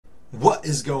What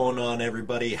is going on,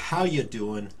 everybody? How you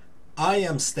doing? I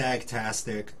am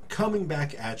Stagtastic, coming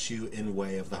back at you in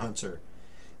Way of the Hunter.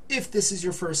 If this is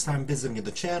your first time visiting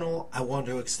the channel, I want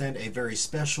to extend a very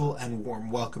special and warm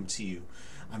welcome to you.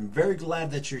 I'm very glad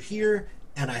that you're here,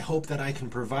 and I hope that I can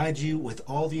provide you with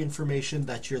all the information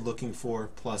that you're looking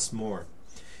for, plus more.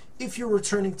 If you're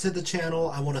returning to the channel,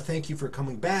 I want to thank you for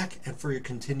coming back and for your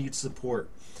continued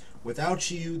support. Without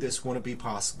you, this wouldn't be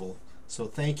possible, so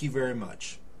thank you very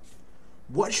much.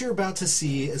 What you're about to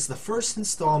see is the first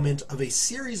installment of a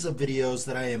series of videos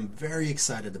that I am very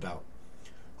excited about.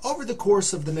 Over the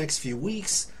course of the next few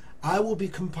weeks, I will be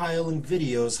compiling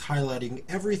videos highlighting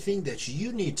everything that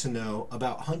you need to know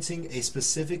about hunting a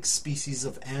specific species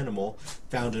of animal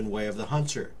found in Way of the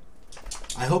Hunter.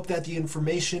 I hope that the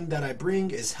information that I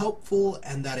bring is helpful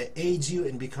and that it aids you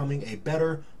in becoming a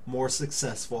better, more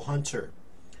successful hunter.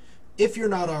 If you're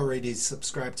not already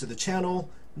subscribed to the channel,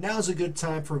 now's a good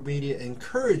time for me to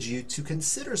encourage you to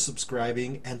consider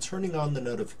subscribing and turning on the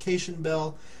notification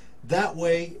bell. That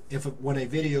way, when a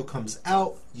video comes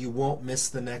out, you won't miss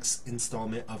the next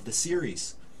installment of the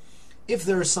series. If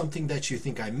there is something that you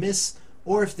think I miss,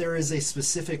 or if there is a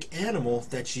specific animal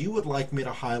that you would like me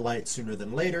to highlight sooner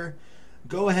than later,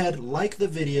 go ahead, like the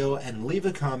video, and leave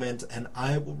a comment, and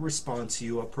I will respond to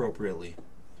you appropriately.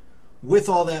 With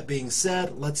all that being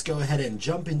said, let's go ahead and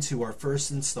jump into our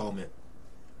first installment.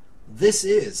 This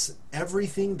is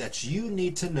everything that you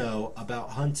need to know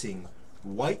about hunting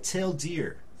white-tailed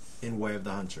deer in Way of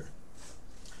the Hunter.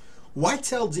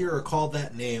 White-tailed deer are called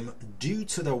that name due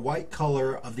to the white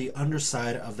color of the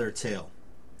underside of their tail.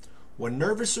 When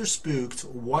nervous or spooked,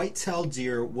 white-tailed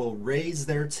deer will raise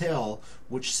their tail,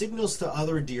 which signals to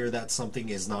other deer that something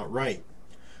is not right.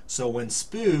 So when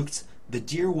spooked, the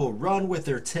deer will run with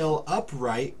their tail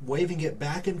upright, waving it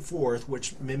back and forth,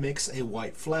 which mimics a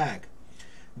white flag.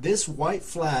 This white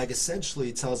flag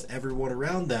essentially tells everyone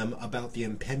around them about the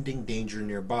impending danger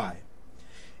nearby.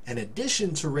 In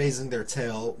addition to raising their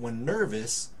tail when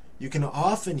nervous, you can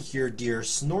often hear deer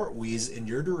snort wheeze in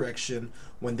your direction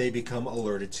when they become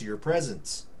alerted to your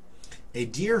presence. A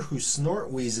deer who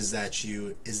snort wheezes at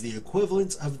you is the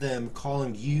equivalent of them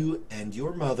calling you and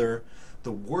your mother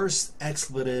the worst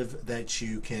expletive that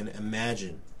you can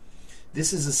imagine.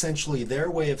 This is essentially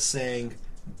their way of saying,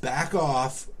 back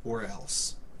off or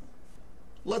else.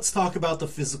 Let's talk about the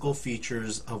physical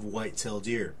features of white-tailed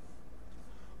deer.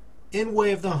 In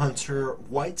Way of the Hunter,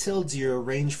 white-tailed deer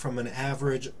range from an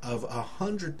average of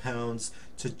 100 pounds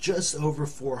to just over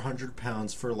 400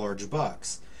 pounds for large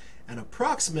bucks, and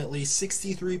approximately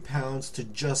 63 pounds to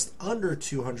just under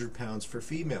 200 pounds for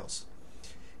females.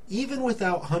 Even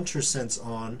without hunter sense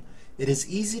on, it is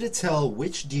easy to tell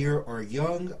which deer are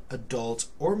young, adult,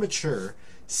 or mature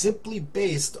simply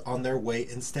based on their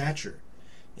weight and stature.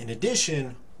 In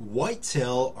addition,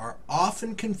 whitetail are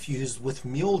often confused with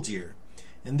mule deer,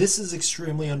 and this is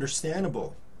extremely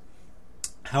understandable.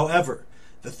 However,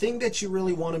 the thing that you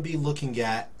really want to be looking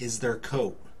at is their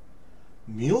coat.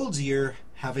 Mule deer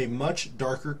have a much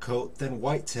darker coat than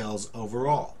whitetails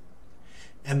overall.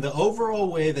 And the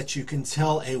overall way that you can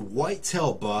tell a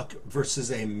whitetail buck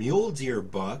versus a mule deer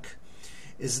buck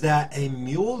is that a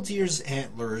mule deer's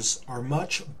antlers are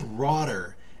much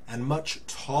broader and much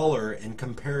taller in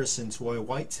comparison to a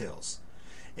whitetail's.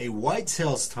 A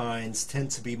whitetail's tines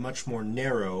tend to be much more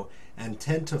narrow and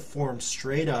tend to form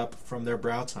straight up from their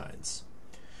brow tines.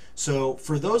 So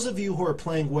for those of you who are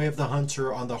playing Way of the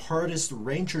Hunter on the hardest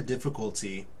ranger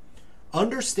difficulty,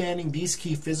 understanding these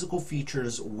key physical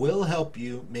features will help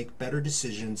you make better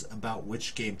decisions about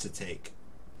which game to take.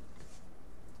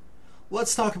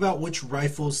 Let's talk about which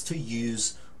rifles to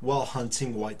use while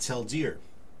hunting white-tailed deer.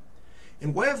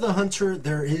 In Way of the Hunter,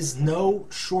 there is no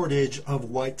shortage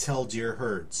of white-tailed deer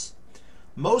herds.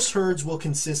 Most herds will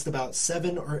consist about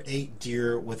 7 or 8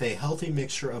 deer with a healthy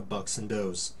mixture of bucks and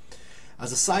does.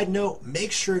 As a side note,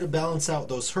 make sure to balance out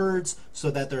those herds so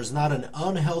that there's not an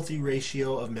unhealthy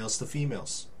ratio of males to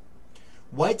females.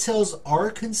 Whitetails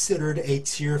are considered a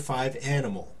Tier 5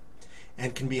 animal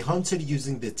and can be hunted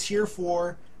using the Tier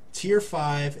 4, Tier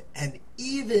 5, and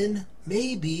even,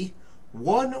 maybe,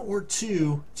 1 or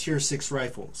 2 Tier 6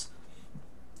 rifles.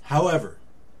 However,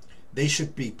 they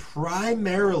should be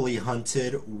primarily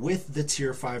hunted with the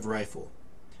Tier 5 rifle.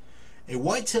 A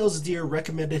whitetail's deer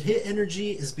recommended hit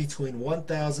energy is between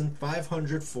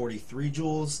 1,543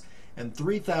 joules and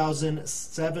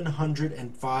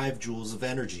 3,705 joules of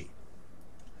energy.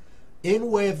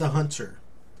 In Way of the Hunter,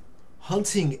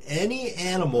 hunting any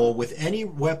animal with any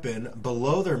weapon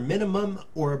below their minimum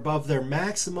or above their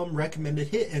maximum recommended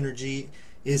hit energy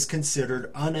is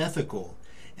considered unethical,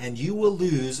 and you will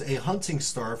lose a hunting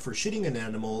star for shooting an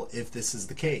animal if this is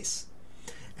the case.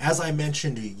 As I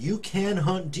mentioned, you can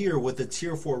hunt deer with a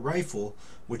Tier 4 rifle,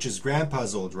 which is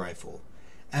Grandpa's old rifle,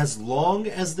 as long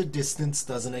as the distance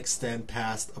doesn't extend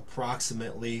past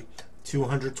approximately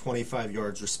 225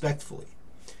 yards respectively.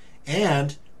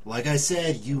 And, like I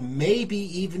said, you maybe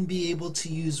even be able to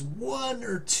use 1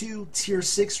 or 2 Tier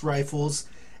 6 rifles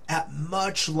at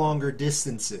much longer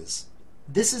distances.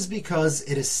 This is because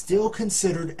it is still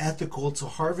considered ethical to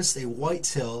harvest a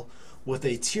whitetail with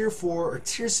a Tier 4 or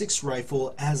Tier 6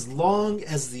 rifle as long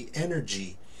as the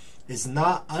energy is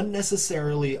not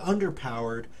unnecessarily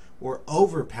underpowered or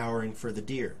overpowering for the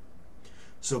deer.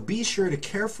 So be sure to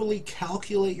carefully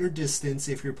calculate your distance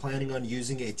if you're planning on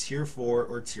using a Tier 4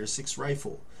 or Tier 6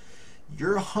 rifle.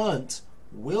 Your hunt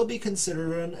will be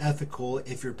considered unethical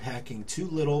if you're packing too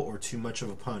little or too much of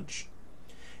a punch.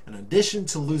 In addition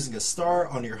to losing a star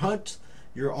on your hunt,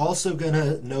 you're also going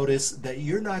to notice that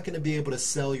you're not going to be able to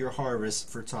sell your harvest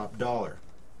for top dollar.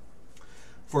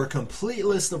 For a complete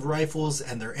list of rifles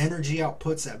and their energy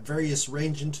outputs at various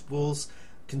range intervals,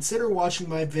 consider watching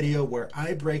my video where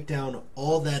I break down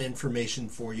all that information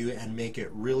for you and make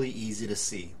it really easy to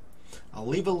see. I'll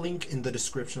leave a link in the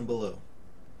description below.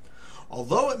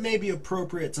 Although it may be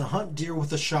appropriate to hunt deer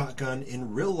with a shotgun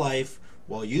in real life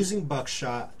while using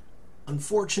buckshot,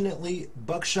 unfortunately,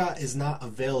 buckshot is not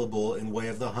available in Way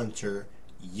of the Hunter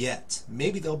yet.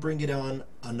 Maybe they'll bring it on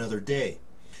another day.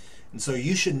 And so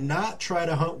you should not try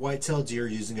to hunt whitetail deer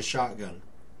using a shotgun.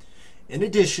 In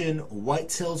addition,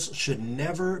 whitetails should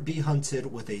never be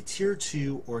hunted with a Tier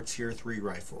 2 or Tier 3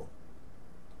 rifle.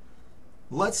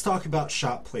 Let's talk about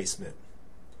shot placement.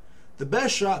 The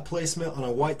best shot placement on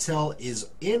a whitetail is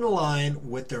in line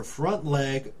with their front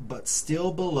leg but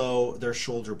still below their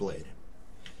shoulder blade.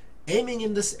 Aiming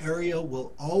in this area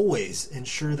will always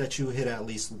ensure that you hit at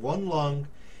least one lung,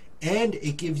 and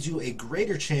it gives you a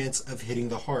greater chance of hitting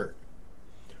the heart.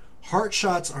 Heart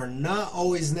shots are not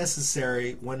always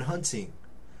necessary when hunting,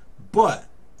 but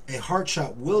a heart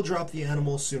shot will drop the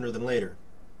animal sooner than later.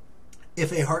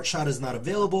 If a heart shot is not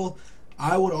available,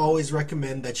 I would always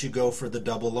recommend that you go for the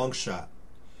double lung shot.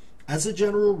 As a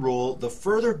general rule, the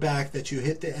further back that you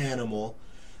hit the animal,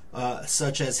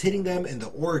 such as hitting them in the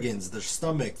organs, the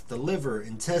stomach, the liver,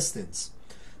 intestines,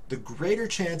 the greater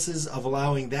chances of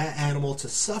allowing that animal to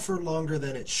suffer longer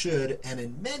than it should, and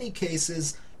in many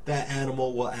cases, that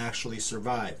animal will actually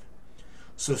survive.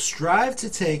 So strive to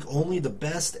take only the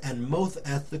best and most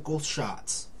ethical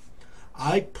shots.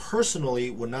 I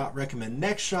personally would not recommend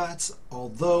neck shots,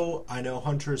 although I know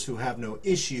hunters who have no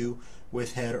issue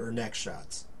with head or neck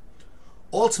shots.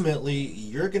 Ultimately,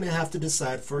 you're going to have to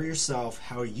decide for yourself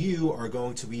how you are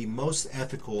going to be most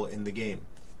ethical in the game.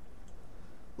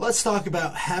 Let's talk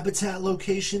about habitat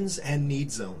locations and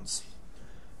need zones.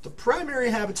 The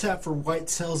primary habitat for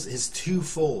whitetails is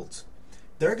twofold.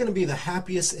 They're going to be the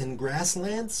happiest in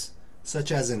grasslands,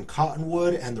 such as in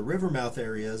cottonwood and the river mouth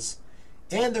areas,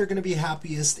 and they're going to be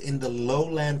happiest in the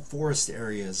lowland forest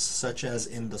areas, such as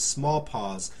in the Small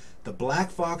Paws, the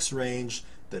Black Fox Range,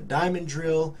 the Diamond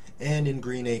Drill, and in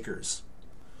Green Acres.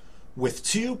 With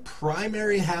two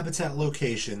primary habitat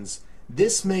locations,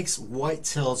 this makes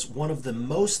whitetails one of the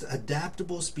most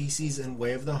adaptable species in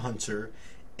Way of the Hunter,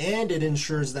 and it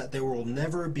ensures that there will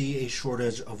never be a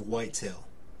shortage of whitetail.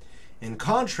 In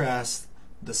contrast,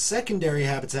 the secondary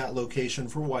habitat location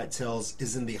for whitetails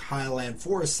is in the highland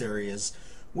forest areas,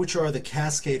 which are the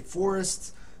Cascade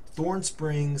Forests, Thorn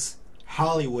Springs,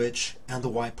 Hollywitch, and the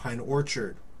White Pine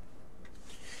Orchard.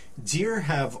 Deer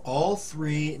have all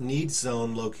three need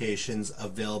zone locations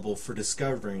available for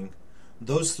discovering,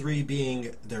 those three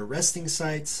being their resting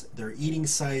sites, their eating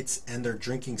sites, and their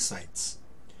drinking sites.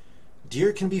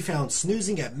 Deer can be found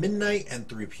snoozing at midnight and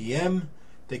 3 p.m.,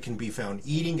 they can be found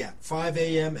eating at 5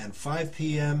 a.m. and 5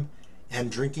 p.m. and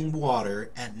drinking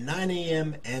water at 9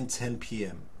 a.m. and 10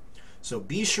 p.m. So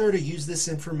be sure to use this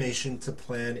information to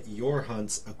plan your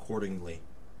hunts accordingly.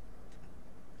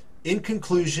 In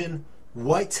conclusion,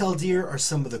 whitetail deer are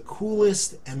some of the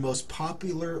coolest and most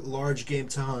popular large game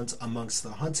to hunt amongst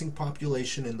the hunting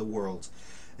population in the world,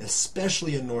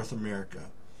 especially in North America.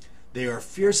 They are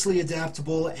fiercely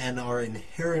adaptable and are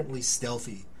inherently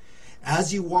stealthy.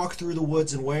 As you walk through the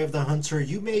woods in Way of the Hunter,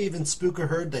 you may even spook a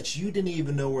herd that you didn't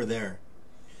even know were there.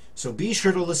 So be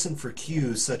sure to listen for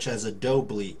cues such as a doe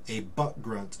bleat, a buck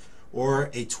grunt,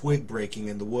 or a twig breaking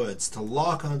in the woods to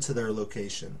lock onto their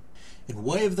location. In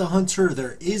Way of the Hunter,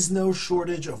 there is no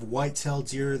shortage of whitetail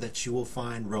deer that you will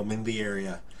find roaming the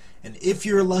area. And if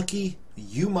you're lucky,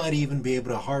 you might even be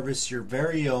able to harvest your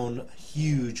very own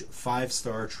huge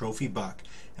 5-star trophy buck.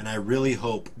 And I really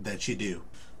hope that you do.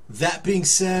 That being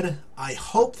said, I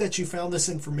hope that you found this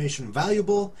information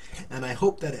valuable, and I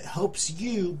hope that it helps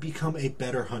you become a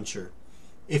better hunter.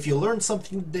 If you learned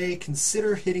something today,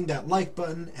 consider hitting that like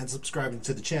button and subscribing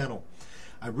to the channel.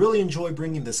 I really enjoy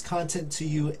bringing this content to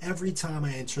you every time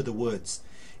I enter the woods.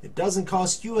 It doesn't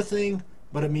cost you a thing,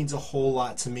 but it means a whole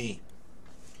lot to me.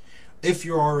 If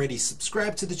you're already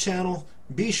subscribed to the channel,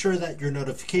 be sure that your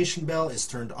notification bell is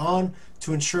turned on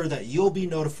to ensure that you'll be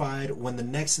notified when the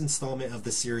next installment of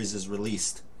the series is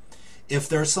released. If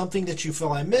there's something that you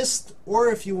feel I missed, or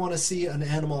if you want to see an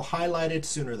animal highlighted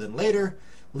sooner than later,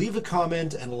 leave a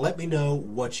comment and let me know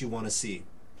what you want to see.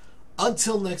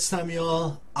 Until next time,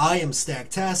 y'all, I am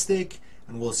Stagtastic,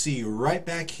 and we'll see you right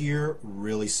back here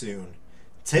really soon.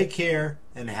 Take care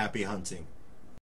and happy hunting.